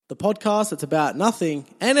the podcast that's about nothing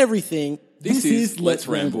and everything. This is Let's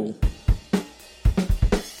Ramble.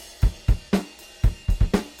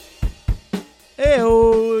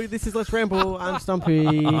 Hey, this is Let's Ramble. I'm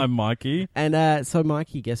Stumpy. I'm Mikey. And so,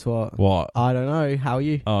 Mikey, guess what? What? I don't know. How are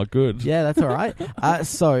you? Oh, good. Yeah, that's all right.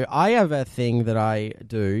 So, I have a thing that I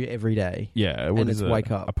do every day. Yeah, what And is it's it?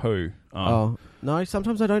 wake up. A poo. Oh, no,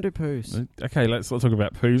 sometimes I don't do poos. Okay, let's talk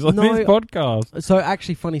about poos on No, this podcast. So,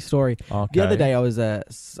 actually, funny story. Okay. The other day, I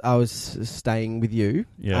was staying with you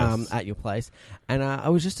Yes. at your place, and I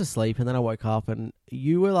was just asleep, and then I woke up, and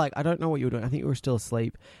you were like, I don't know what you were doing. I think you were still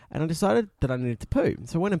asleep, and I decided that I needed to poo.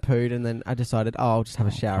 So I went and pooed, and then I decided, I'll just have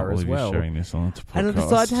a shower as well. You're sharing this on the podcast. And I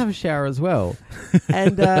decided to have a shower as well.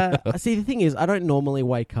 And see, the thing is, I don't normally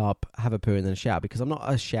wake up, have a poo, and then shower because I'm not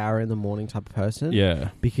a shower in the morning type of person. Yeah.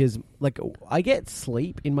 Because like I get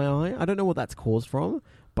sleep in my eye. I don't know what that's caused from,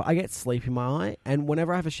 but I get sleep in my eye, and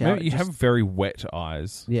whenever I have a shower, Maybe you have very wet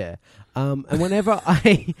eyes. yeah. And whenever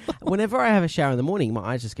I have a shower in the morning, my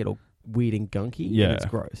eyes just get all weird and gunky. Yeah. And it's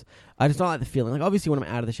gross. I just don't like the feeling. Like obviously, when I'm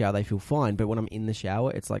out of the shower, they feel fine, but when I'm in the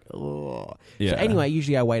shower, it's like, oh. Yeah. So anyway,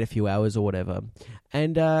 usually I wait a few hours or whatever.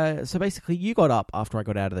 And so basically, you got up after I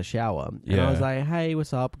got out of the shower, and Yeah. I was like, "Hey,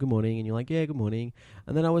 what's up? Good morning." And you're like, "Yeah, good morning."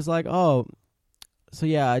 And then I was like, "Oh." So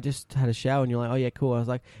yeah, I just had a shower, and you're like, "Oh yeah, cool." I was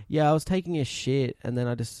like, "Yeah, I was taking a shit, and then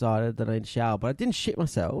I decided that I'd shower, but I didn't shit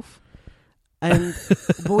myself." And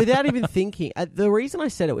but without even thinking, the reason I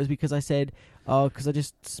said it was because I said, "Oh, because I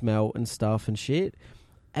just smell and stuff and shit."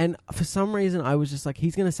 And for some reason, I was just like,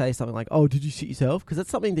 he's going to say something like, "Oh, did you shit yourself?" Because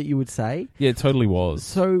that's something that you would say. Yeah, it totally was.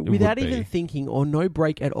 So It without would be. even thinking or no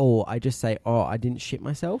break at all, I just say, "Oh, I didn't shit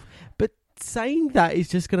myself." But saying that is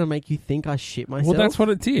just going to make you think I shit myself. Well, that's what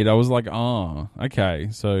it did. I was like, oh, okay,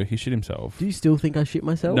 so he shit himself. Do you still think I shit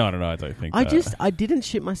myself? No, I don't think I that. I didn't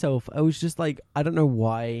shit myself. I was just like, I don't know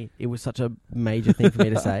why it was such a major thing for me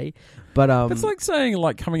to say, but It's like saying,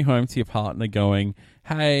 like, coming home to your partner going,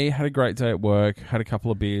 hey, had a great day at work, had a couple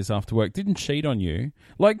of beers after work, didn't cheat on you.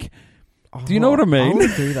 Like, do you know what I mean? I want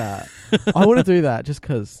to do that. I want to do that just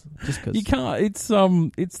because. You can't. It's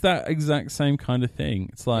that exact same kind of thing.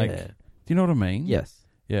 It's like, Yeah. do you know what I mean? Yes.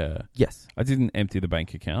 Yeah. Yes. I didn't empty the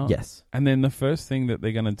bank account. Yes. And then the first thing that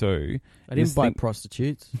they're going to do I didn't is buy think-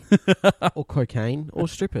 prostitutes or cocaine or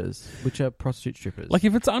strippers, which are prostitute strippers. like,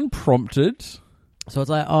 if it's unprompted, So it's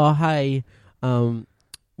like, oh, hey,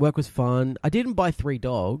 work was fun. I didn't buy 3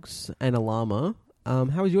 dogs and a llama. How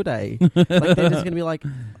was your day? Like they're just going to be like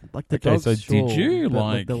the Okay, dogs. so did sure, you, but,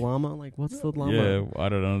 like- the llama? Like, what's the llama? yeah, I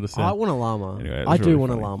don't understand. I want a llama. Anyway, it I was do really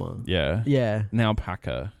want funny. a llama. Yeah. Yeah. An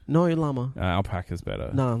alpaca. No llama. Alpaca's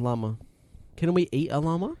better. No llama. Can we eat a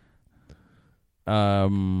llama?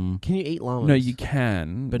 Um, Can you eat llamas? no, you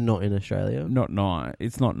can, but not in Australia. not nice.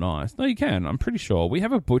 It's not nice. No, you can. I'm pretty sure we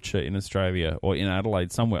have a butcher in Australia or in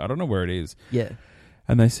Adelaide somewhere. I don't know where it is, Yeah.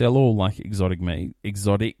 and they sell all like exotic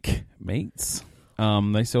meats.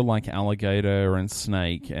 They sell like alligator and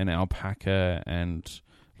snake and alpaca and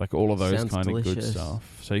like all of those Sounds kind of good delicious.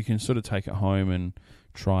 stuff. So you can sort of take it home and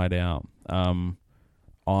try it out.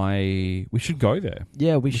 We should go there.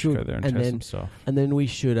 Yeah, we We should should. go there and, and test then some stuff. and then we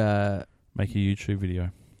should Make a YouTube video.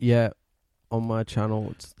 yeah, on my channel,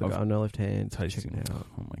 it's the Of guy on no left hand. Check Tasting. it out.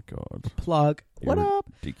 Oh my god. Plug. What You're up?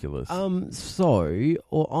 Ridiculous. So,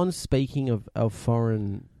 or on speaking of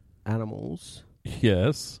foreign animals,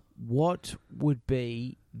 Yes. what would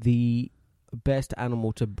be the best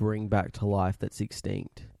animal to bring back to life that's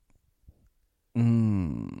extinct?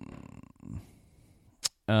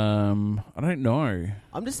 I don't know.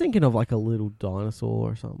 I'm just thinking of like a little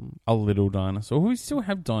dinosaur or something. A little dinosaur. We still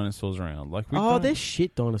have dinosaurs around. Like They're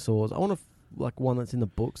shit dinosaurs. I want like one that's in the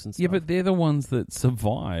books and stuff. yeah, but they're the ones that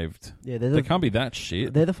survived. yeah, they're They the can't be that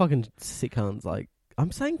shit. they're the fucking sick cunts. Like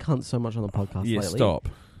I'm saying cunts so much on the podcast Yeah, lately. stop.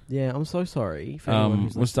 Yeah, I'm so sorry. For anyone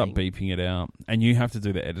who's We'll start listening. beeping it out, and you have to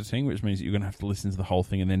do the editing, which means that you're going to have to listen to the whole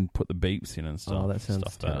thing and then put the beeps in and stuff. Oh, that sounds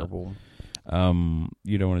stuff like that. terrible.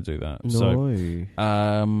 You don't want to do that. No. So, You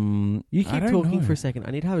I keep don't talking know. for a second.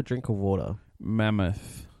 I need to have a drink of water.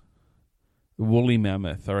 Mammoth. Woolly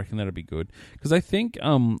mammoth. I reckon that'd be good. Because I think,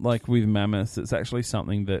 like with mammoths, it's actually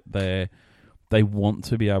something that they want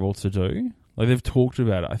to be able to do. Like they've talked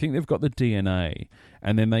about it. I think they've got the DNA,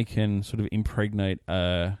 and then they can sort of impregnate.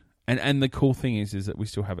 And the cool thing is that we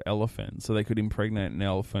still have elephants, so they could impregnate an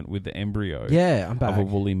elephant with the embryo Yeah, I'm back. of a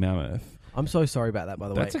woolly mammoth. I'm so sorry about that, by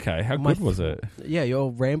the That's way. okay. How My good was it? Yeah,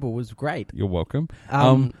 your ramble was great. You're welcome.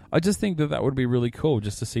 Um, I just think that would be really cool,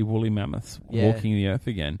 just to see woolly mammoths Yeah. walking the earth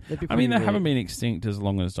again. That'd be I mean, they pretty haven't weird. been extinct as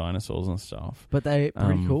long as dinosaurs and stuff. But they're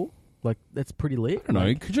pretty Um, cool. Like, that's pretty lit. I don't know.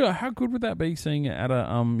 Like, Could you? How good would that be seeing it at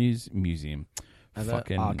a museum? At the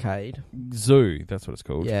fucking arcade. zoo. That's what it's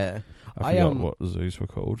called. Yeah. I forgot what the zoos were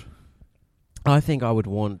called. I think I would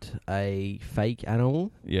want a fake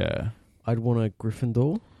animal. Yeah, I'd want a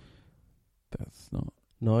Gryffindor. that's not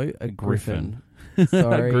No, a Griffin. a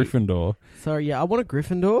Sorry. Gryffindor. Sorry, yeah, I want a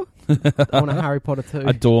Gryffindor. I want a Harry Potter too.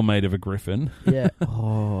 A door made of a griffin. Yeah.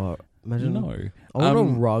 Oh, imagine. No, I want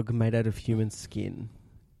a rug made out of human skin.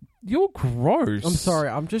 you're gross. I'm sorry.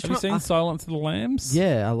 I'm just Have you trying. seen Silence of the Lambs?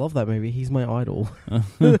 Yeah, I love that movie. He's my idol.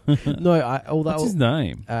 No, What's his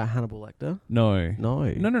name? Hannibal Lecter. No.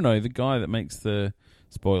 No. The guy that makes the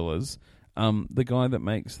spoilers. The guy that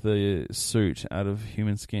makes the suit out of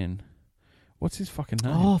human skin. What's his fucking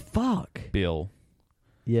name? Oh fuck. Bill.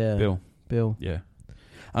 Yeah. Bill. Yeah.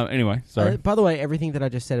 Anyway, sorry. By the way, everything that I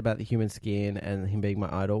just said about the human skin and him being my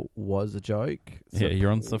idol was a joke. So You're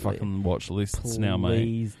on the fucking watch lists now, mate.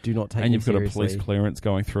 Please do not take And me you've got a police seriously. clearance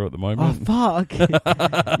going through at the Oh moment. fuck!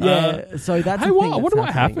 Yeah, so that's Hey, the what? thing I wonder that's what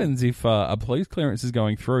happening. happens if a police clearance is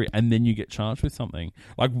going through and then you get charged with something,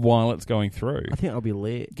 like while it's going through. I think I'll be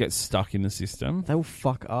lit. Gets stuck in the system. They will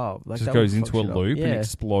fuck up. Like Just that goes will into fuck a shit up. loop and Yeah,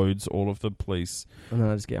 explodes all of the police, and then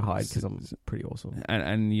I just get hired because I'm pretty awesome.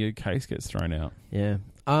 and your case gets thrown out. Yeah.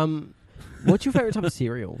 What's your favorite type of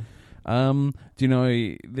cereal? Do you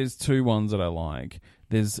know? There's two ones that I like.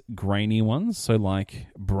 There's grainy ones, so like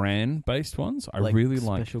bran based ones. I Like really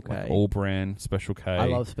like Special K? all bran, Special K. I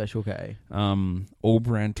love Special K. All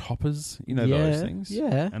bran toppers. You know those things.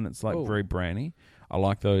 Yeah. And it's like Cool. very branny. I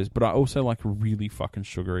like those, but I also like really fucking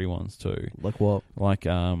sugary ones too. Like what? Like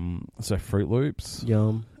so Fruit Loops.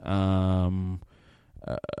 Yum.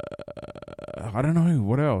 I don't know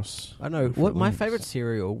what else. I know. Fruit What my Loops. favorite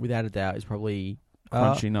cereal, without a doubt, is probably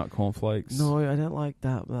Crunchy nut cornflakes. No, I don't like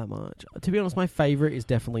that much. To be honest, my favorite is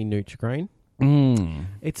definitely Nutri-Grain.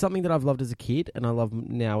 It's something that I've loved as a kid and I love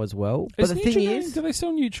now as well. But the thing is, do they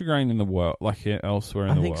sell Nutri-Grain in the world, like elsewhere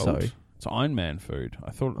in I the think world? so. It's Iron Man food.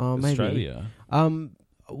 I thought maybe. Australia.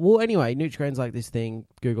 well, anyway, Nutri-Grain's like this thing.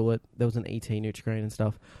 Google it. There was an ET Nutri-Grain and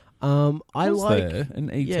stuff. I Was like there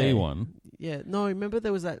an ET yeah. one. Yeah, no, remember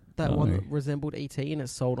there was that No. one that resembled ET and it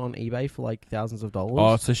sold on eBay for like thousands of dollars.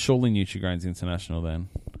 Oh, so surely Nutri-Grain's international then.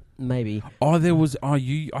 Maybe. Oh, there was. Oh,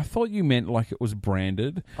 I thought you meant like it was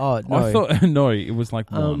branded. Oh no. I thought no, it was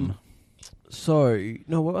like one. So,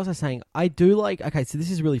 no, what was I saying? I do like... Okay, so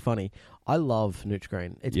this is really funny. I love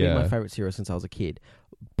Nutri-Grain. It's been my favourite cereal since I was a kid.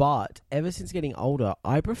 But ever since getting older,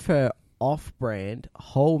 I prefer off-brand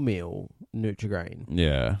wholemeal Nutri-Grain.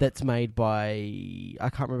 Yeah. That's made by... I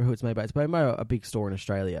can't remember who it's made by. It's made by a big store in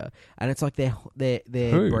Australia. And it's like their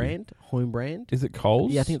Who? brand, home brand. Is it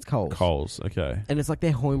Coles? Yeah, I think it's Coles. Coles, okay. And it's like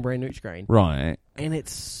their home brand Nutri-Grain. Right. And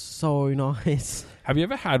it's so nice. Have you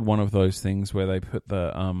ever had one of those things where they put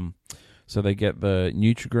the so they get the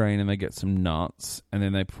Nutri-Grain and they get some nuts and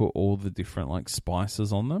then they put all the different like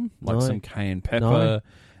spices on them, like No. some cayenne pepper No.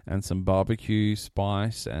 and some barbecue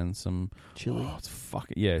spice and some Chili.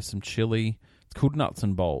 some chili. It's called Nuts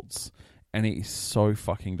and Bolts, and it is so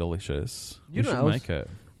fucking delicious. You We should know, make it.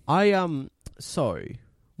 So,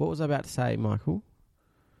 what was I about to say, Michael?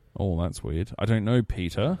 Oh, that's weird. I don't know,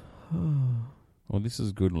 Peter. Well, this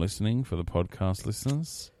is good listening for the podcast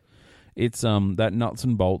listeners. It's that Nuts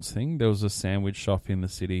and Bolts thing. There was a sandwich shop in the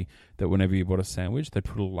city that whenever you bought a sandwich, they'd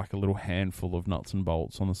put like a little handful of nuts and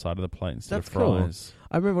bolts on the side of the plate instead That's of fries.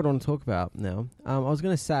 I remember what I want to talk about now. I was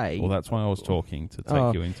going to say... Well, that's why I was talking to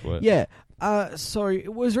take you into it. Yeah. So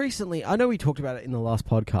it was recently... I know we talked about it in the last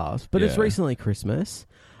podcast, but it's Yeah. recently Christmas.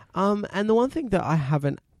 And the one thing that I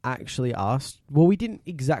haven't actually asked... Well, we didn't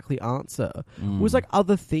exactly answer. Was like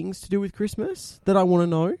other things to do with Christmas that I want to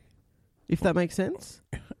know, if that makes sense.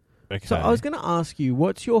 Okay. So I was going to ask you,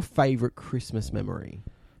 what's your favourite Christmas memory?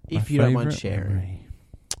 If My you don't mind favourite sharing. memory.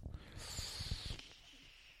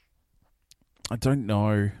 I don't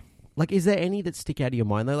know. Like, is there any that stick out of your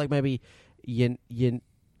mind, though? Like, maybe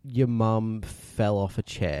your mum fell off a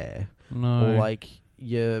chair. No. Or, like,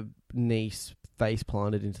 your niece face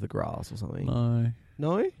planted into the grass or something. No.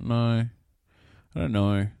 No? No. I don't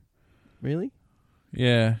know. Really?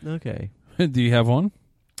 Yeah. Okay. Do you have one?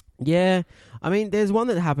 Yeah. I mean, there's one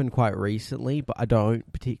that happened quite recently, but I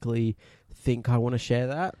don't particularly think I want to share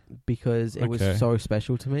that because it was Okay. so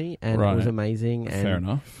special to me and it Right. was amazing. And Fair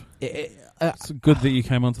enough. It's It's good that you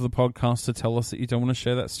came onto the podcast to tell us that you don't want to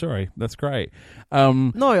share that story. That's great.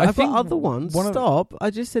 no, I've think got other ones. one of- Stop. I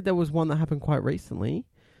just said there was one that happened quite recently.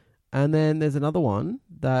 And then there's another one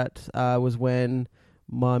that was when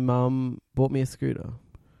my mum bought me a scooter.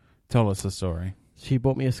 Tell us the story. She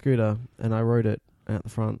bought me a scooter and I rode it out the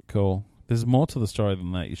front. Cool. There's more to the story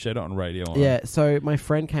than that. You shared it on radio. Yeah, so my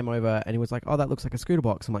friend came over and he was like, "Oh, that looks like a scooter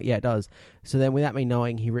box." I'm like, "Yeah, it does." So then without me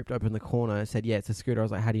knowing, he ripped open the corner and said, "Yeah, it's a scooter." I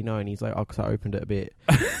was like, "How do you know?" And he's like, "Oh, because I opened it a bit."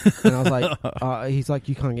 And I was like, he's like,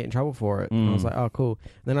 "You can't get in trouble for it." And I was like, "Oh, cool."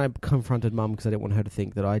 And then I confronted Mum because I didn't want her to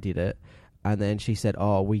think that I did it. And then she said,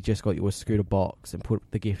 "Oh, we just got you a scooter box and put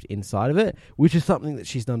the gift inside of it," which is something that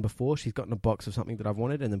she's done before. She's gotten a box of something that I've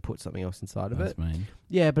wanted and then put something else inside of That's it. mean.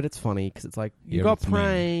 Yeah, but it's funny because it's like, you Yeah, got it's mean.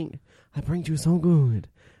 pranked. I pranked you so good.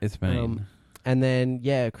 It's mean. And then,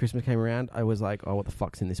 yeah, Christmas came around. I was like, "Oh, what the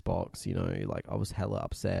fuck's in this box?" You know, like I was hella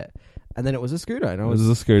upset. And then it was a scooter. And I It was was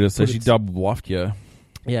a scooter, so put she it- double bluffed you.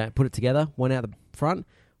 Yeah, put it together, went out the front,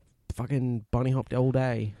 fucking bunny hopped all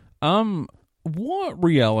day. What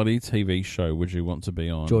reality TV show would you want to be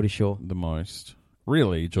on? Geordie Shore. The most.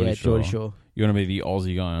 Really? Geordie Yeah, Shore? Geordie Shore. You want to be the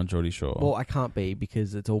Aussie guy on Geordie Shore? Well, I can't be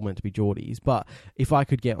because it's all meant to be Geordies. But if I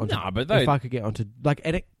could get onto, if I could get onto, like,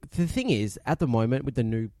 and the thing is, at the moment with the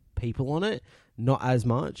new people on it, not as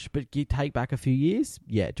much. But you take back a few years,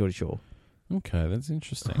 yeah, Geordie Shore, Okay, that's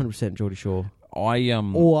interesting. 100% Geordie Shore, I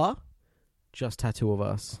or just Tattoo of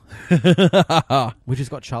Us, which has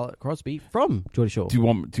got Charlotte Crosby from Geordie Shore. Do you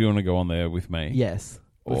want to go on there with me? Yes,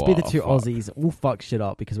 let's Oh, be the two fuck. Aussies. We'll fuck shit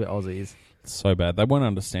up because we're Aussies. It's so bad. They won't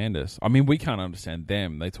understand us. I mean, we can't understand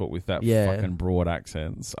them. They talk with that Yeah. fucking broad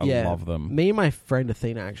accents. I Yeah. love them. Me and my friend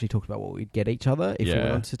Athena actually talked about what we'd get each other if we Yeah.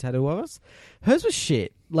 went on to Tattoo of Us. Hers was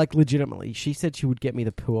shit, like legitimately. She said she would get me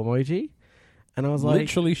the poo emoji, and I was like,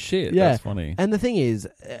 Literally shit. Yeah. That's funny. And the thing is,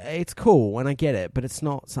 it's cool and I get it, but it's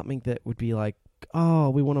not something that would be like, oh,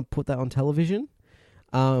 we want to put that on television.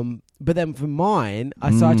 But then for mine, I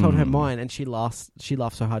told her mine, and she laughed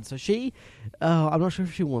so hard. So I'm not sure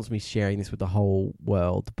if she wants me sharing this with the whole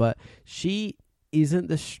world, but she isn't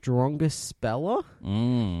the strongest speller.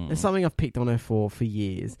 It's something I've picked on her for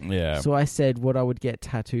years. Yeah. So I said what I would get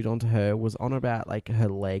tattooed onto her was on about like her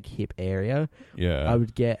leg, hip area. Yeah. I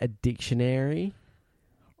would get a dictionary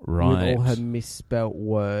Right. with all her misspelt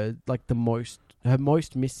words, like her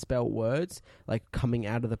most misspelt words, like coming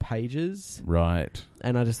out of the pages. Right.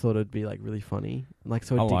 And I just thought it'd be like really funny, like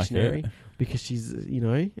so a I like dictionary, it. because she's, you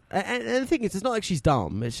know, and the thing is, it's not like she's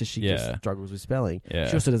dumb. It's just she just Yeah. struggles with spelling. Yeah.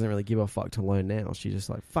 She also doesn't really give a fuck to learn now. She's just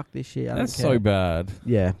like, fuck this shit. I That's don't care. so bad.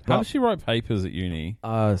 Yeah, How but, does she write papers at uni?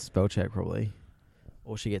 spell check probably,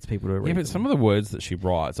 or she gets people to read. Yeah, but them. some of the words that she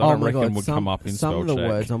writes, I Oh don't my reckon God, would some- come up in some spell of the check.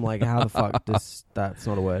 words. I'm like, how the fuck that's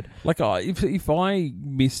not a word. Like, if I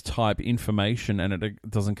mistype information and it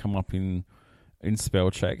doesn't come up in spell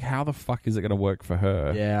check, how the fuck is it going to work for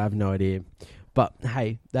her? Yeah, I have no idea. But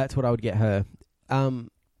hey, that's what I would get her.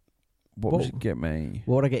 What would you get me?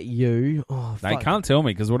 What would I get you? Oh, No, you fuck. can't tell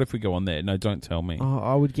me, because what if we go on there? No, don't tell me. Oh,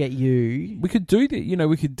 I would get you. We could do that. You know,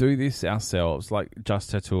 we could do this ourselves, like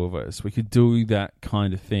just Tattoo of Us. We could do that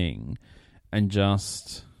kind of thing, and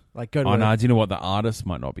just. Like go to Oh no, do you know what? The artist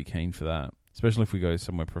might not be keen for that, especially if we go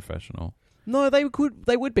somewhere professional. No, they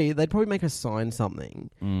would be. They'd probably make us sign something.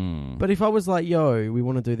 But if I was like, yo, we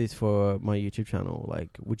want to do this for my YouTube channel, like,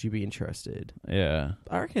 would you be interested? Yeah,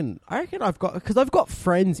 I reckon I've got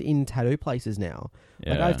friends in tattoo places now.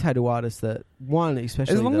 yeah. Like I have tattoo artists that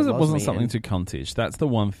especially as long that as it loves wasn't me something and- too cuntish, that's the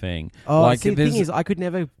one thing. Oh, like, see, the there's- thing is, I could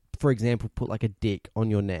never, for example, put like a dick on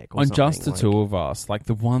your neck or on something. just the like, two of us, like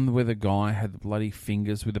the one where the guy had the bloody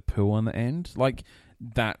fingers with a poo on the end, like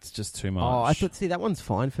that's just too much. Oh, I thought. See, that one's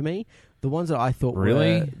fine for me. The ones that I thought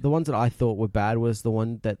Really? the ones that I thought were bad was the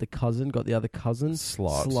one that the cousin got the other cousin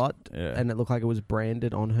Slut. Yeah. and it looked like it was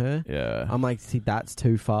branded on her. Yeah. I'm like, see, that's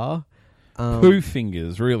too far. Poo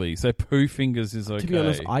fingers, really? So poo fingers is okay. To be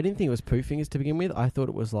honest, I didn't think it was poo fingers to begin with. I thought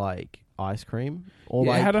it was like ice cream or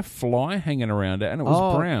Yeah, like it had a fly hanging around it, and it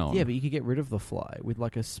was brown. Yeah, but you could get rid of the fly with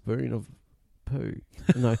like a spoon of poo.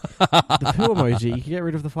 No, the poo emoji. You can get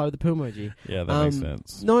rid of the fly with the poo emoji. Yeah, that makes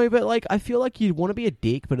sense. No, but like I feel like you'd want to be a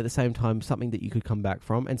dick, but at the same time something that you could come back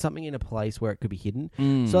from and something in a place where it could be hidden.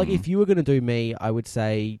 So like if you were going to do me, I would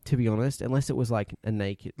say, to be honest, unless it was like a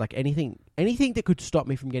naked, like anything that could stop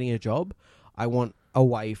me from getting a job, I want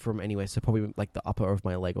away from anywhere. So probably like the upper of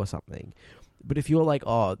my leg or something. But if you're like,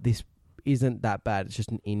 oh, this isn't that bad, it's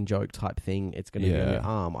just an in-joke type thing, it's going to be on your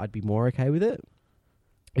arm, I'd be more okay with it.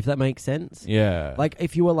 If that makes sense. Yeah. Like,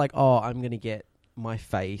 if you were like, oh, I'm going to get my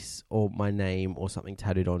face or my name or something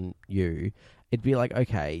tattooed on you, it'd be like,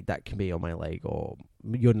 okay, that can be on my leg or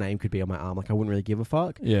your name could be on my arm. Like, I wouldn't really give a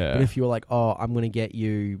fuck. Yeah. But if you were like, oh, I'm going to get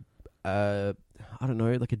you, I don't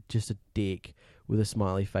know, like just a dick with a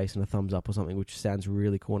smiley face and a thumbs up or something, which sounds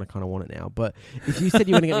really cool and I kind of want it now. But if you said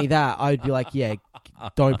you were going to get me that, I'd be like, yeah,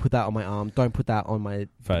 don't put that on my arm. Don't put that on my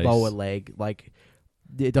Face. lower leg. Like,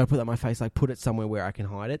 don't put that on my face. Like, put it somewhere where I can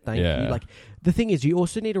hide it. Thank you. Yeah. Like, the thing is, you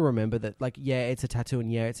also need to remember that, like, yeah, it's a tattoo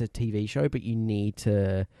and yeah, it's a TV show, but you need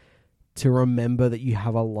to remember that you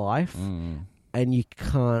have a life and you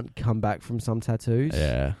can't come back from some tattoos.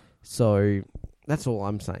 Yeah. So that's all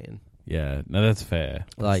I'm saying. Yeah. No, that's fair.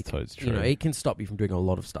 Like, that's true. you know, it can stop you from doing a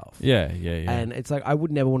lot of stuff. Yeah. And it's like, I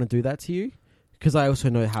would never want to do that to you because I also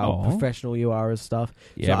know how professional you are as stuff.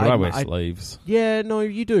 Yeah, so but I wear sleeves. Yeah, no,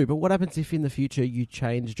 you do. But what happens if in the future you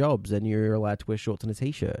change jobs and you're allowed to wear shorts and a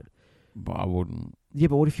t-shirt? But I wouldn't. Yeah,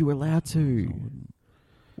 but what if you were allowed to? I wouldn't.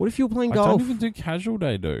 What if you were playing I golf? don't even do casual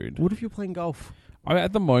day, dude. What if you're playing golf?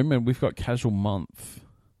 At the moment, we've got casual month.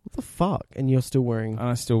 What the fuck? And you're still wearing... And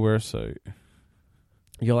I still wear a suit.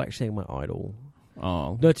 You're actually my idol.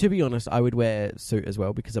 Oh. No, to be honest, I would wear a suit as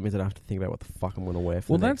well because that means I don't have to think about what the fuck I'm going to wear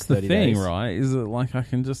for the next 30 days. Well, that's the thing, right? Is that like I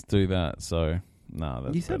can just do that, so... No,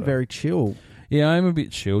 that's You sound better. very chill. Yeah, I'm a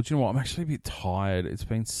bit chilled. Do you know what? I'm actually a bit tired. It's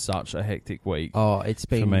been such a hectic week It's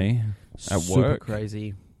been for me. At super work.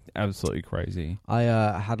 crazy. Absolutely crazy. I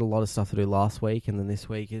had a lot of stuff to do last week, and then this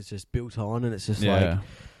week is just built on, and it's just like...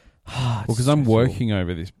 Well, because I'm working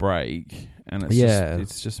over this break, and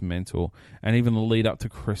it's just mental. And even the lead up to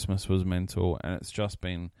Christmas was mental, and it's just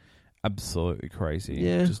been absolutely crazy.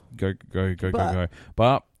 Yeah. Just go.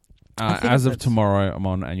 But as of tomorrow, I'm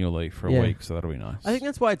on annual leave for a week, so that'll be nice. I think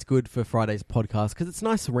that's why it's good for Friday's podcast, because it's a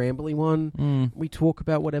nice rambly one. We talk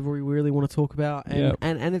about whatever we really want to talk about,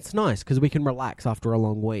 and it's nice because we can relax after a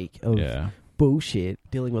long week of bullshit,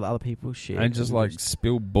 dealing with other people's shit. And just like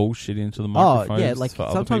spill bullshit into the microphone. Oh, yeah, like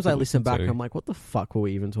sometimes I listen back and I'm like, what the fuck were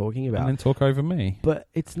we even talking about? And then talk over me. But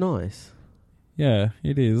it's nice. Yeah,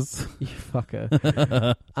 it is. You fucker.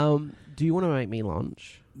 Do you want to make me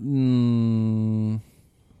lunch?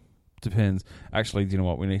 Depends. Actually, do you know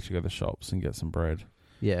what? We need to go to the shops and get some bread.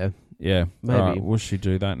 Yeah. Yeah. Maybe. All right, will she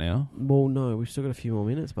do that now? Well, no, we've still got a few more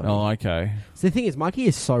minutes, buddy. Oh, okay. So the thing is, Mikey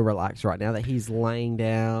is so relaxed right now that he's laying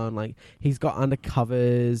down, like, he's got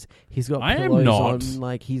undercovers, he's got pillows on,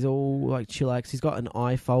 like, he's all, like, chillax. He's got an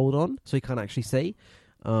eye fold on, so he can't actually see,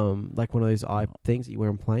 like one of those eye things that you wear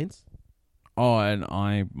on planes. Oh, an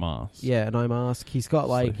eye mask. Yeah, an eye mask. He's got,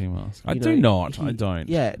 like... Sleeping mask. I don't.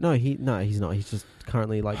 Yeah, he's not. He's just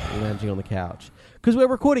currently, like, lounging on the couch. Because we're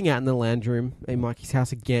recording out in the lounge room in Mikey's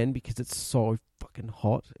house again because it's so fucking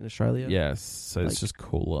hot in Australia. Yes, so it's just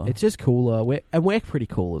cooler. It's just cooler. We're pretty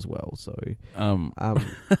cool as well, so...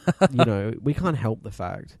 you know, we can't help the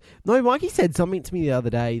fact. No, Mikey said something to me the other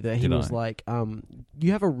day that he was like,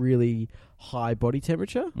 you have a really high body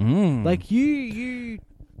temperature. Like, you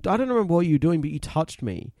I don't remember what you were doing, but you touched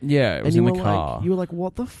me. Yeah, it was in the car. Like, you were like,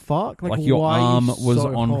 what the fuck? Like your arm was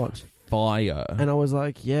so on hot? Fire. And I was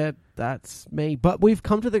like, yeah, that's me. But we've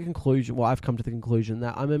come to the conclusion, I've come to the conclusion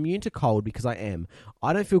that I'm immune to cold because I am.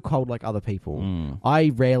 I don't feel cold like other people.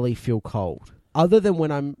 I rarely feel cold. Other than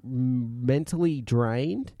when I'm mentally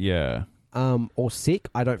drained. Yeah. Or sick,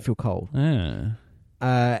 I don't feel cold. Yeah.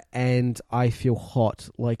 And I feel hot.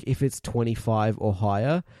 Like, if it's 25 or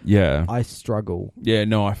higher, I struggle. Yeah,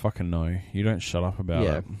 no, I fucking know. You don't shut up about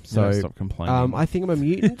it. So don't stop complaining. I think I'm a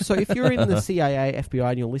mutant. So if you're in the CIA, FBI,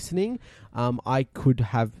 and you're listening, I want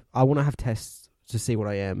to have tests to see what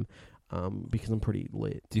I am, because I'm pretty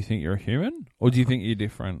lit. Do you think you're a human? Or do you think you're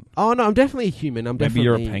different? Oh, no, I'm definitely a human. Maybe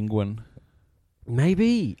you're a penguin.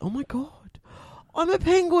 Maybe. Oh, my God. I'm a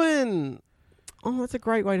penguin. Oh, that's a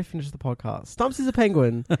great way to finish the podcast. Stumps is a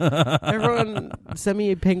penguin. Everyone send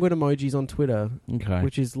me penguin emojis on Twitter. Okay.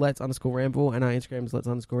 Which is let's_ramble, and our Instagram is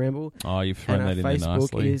let's_ramble. Oh, you've thrown that in there nicely. And our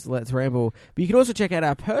Facebook is let's ramble. But you can also check out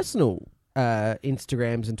our personal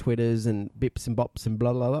Instagrams and Twitters and bips and bops and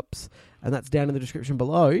blah blah bops, and that's down in the description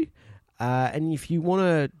below. And if you want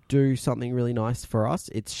to do something really nice for us,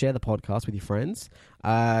 it's share the podcast with your friends,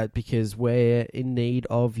 because we're in need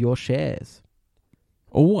of your shares.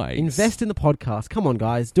 Always. Invest in the podcast. Come on,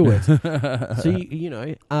 guys. Do it. So, you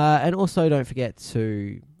know. And also don't forget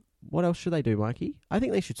to... What else should they do, Mikey? I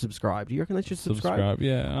think they should subscribe. Do you reckon they should subscribe?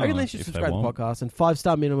 Yeah. I reckon they should subscribe to the podcast and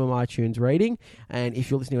 5-star minimum iTunes rating. And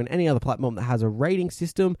if you're listening on any other platform that has a rating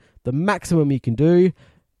system, the maximum you can do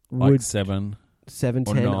would... Like 7, 10,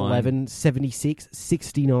 11, 76,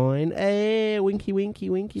 69. Winky, winky,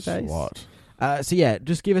 winky face. What? So yeah,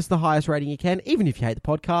 just give us the highest rating you can, even if you hate the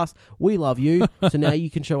podcast. We love you, so now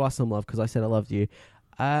you can show us some love because I said I loved you.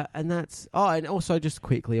 And that's... Oh, and also just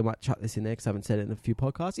quickly, I might chuck this in there because I haven't said it in a few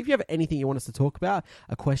podcasts. If you have anything you want us to talk about,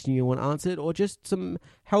 a question you want answered, or just some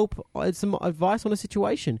help, some advice on a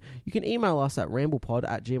situation, you can email us at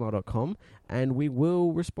ramblepod@gmail.com and we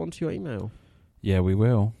will respond to your email. Yeah, we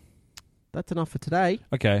will. That's enough for today.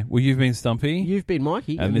 Okay, well, you've been Stumpy. You've been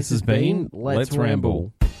Mikey. And this has been Let's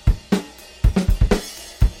Ramble.